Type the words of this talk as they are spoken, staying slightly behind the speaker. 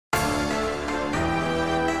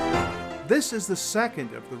This is the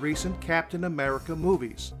second of the recent Captain America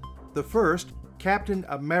movies. The first, Captain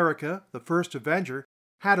America, the First Avenger,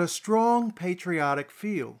 had a strong patriotic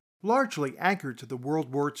feel, largely anchored to the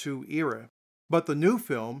World War II era. But the new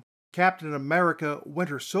film, Captain America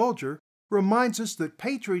Winter Soldier, reminds us that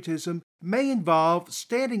patriotism may involve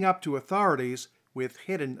standing up to authorities with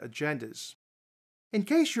hidden agendas. In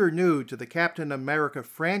case you're new to the Captain America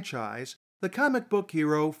franchise, the comic book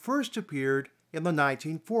hero first appeared in the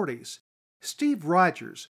 1940s. Steve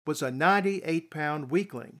Rogers was a 98-pound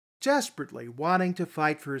weakling, desperately wanting to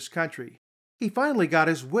fight for his country. He finally got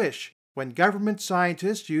his wish when government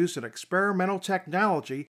scientists used an experimental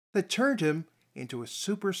technology that turned him into a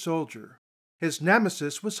super soldier. His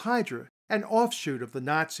nemesis was Hydra, an offshoot of the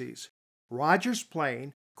Nazis. Rogers'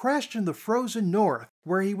 plane crashed in the frozen north,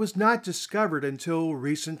 where he was not discovered until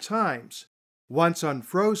recent times. Once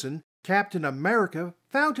unfrozen, Captain America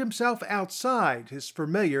found himself outside his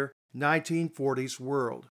familiar 1940s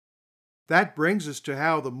world. That brings us to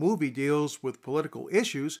how the movie deals with political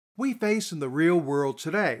issues we face in the real world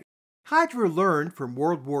today. Hydra learned from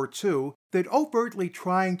World War II that overtly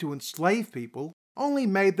trying to enslave people only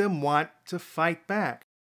made them want to fight back.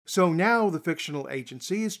 So now the fictional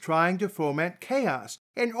agency is trying to foment chaos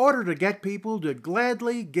in order to get people to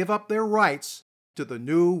gladly give up their rights to the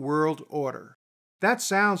New World Order. That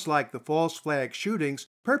sounds like the false flag shootings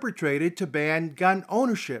perpetrated to ban gun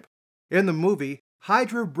ownership. In the movie,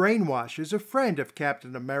 Hydra brainwashes a friend of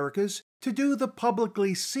Captain America's to do the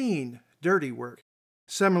publicly seen dirty work.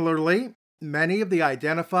 Similarly, many of the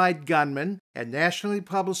identified gunmen and nationally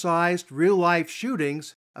publicized real-life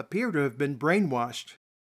shootings appear to have been brainwashed.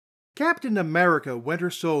 Captain America Winter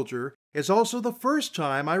Soldier is also the first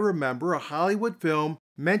time I remember a Hollywood film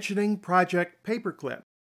mentioning Project Paperclip.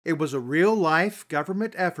 It was a real-life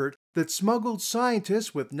government effort that smuggled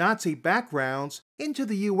scientists with Nazi backgrounds into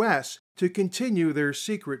the U.S. to continue their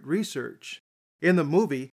secret research. In the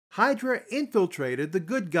movie, Hydra infiltrated the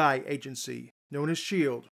good guy agency, known as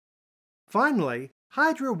S.H.I.E.L.D. Finally,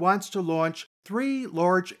 Hydra wants to launch 3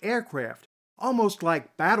 large aircraft, almost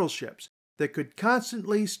like battleships, that could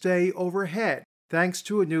constantly stay overhead thanks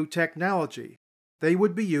to a new technology. They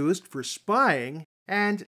would be used for spying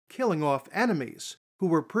and killing off enemies, who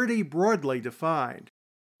were pretty broadly defined.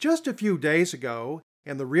 Just a few days ago,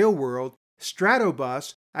 in the real world,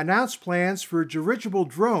 Stratobus announced plans for dirigible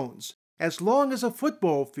drones as long as a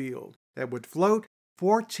football field that would float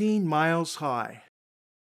 14 miles high.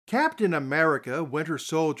 Captain America Winter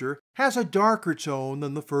Soldier has a darker tone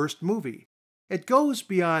than the first movie. It goes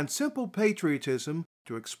beyond simple patriotism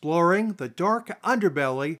to exploring the dark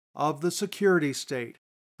underbelly of the security state.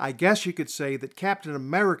 I guess you could say that Captain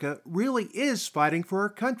America really is fighting for our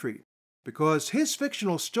country, because his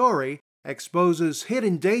fictional story exposes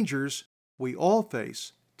hidden dangers we all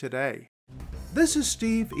face today. This is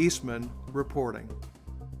Steve Eastman reporting.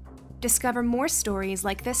 Discover more stories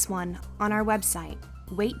like this one on our website,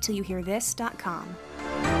 waittililyouhearthis.com.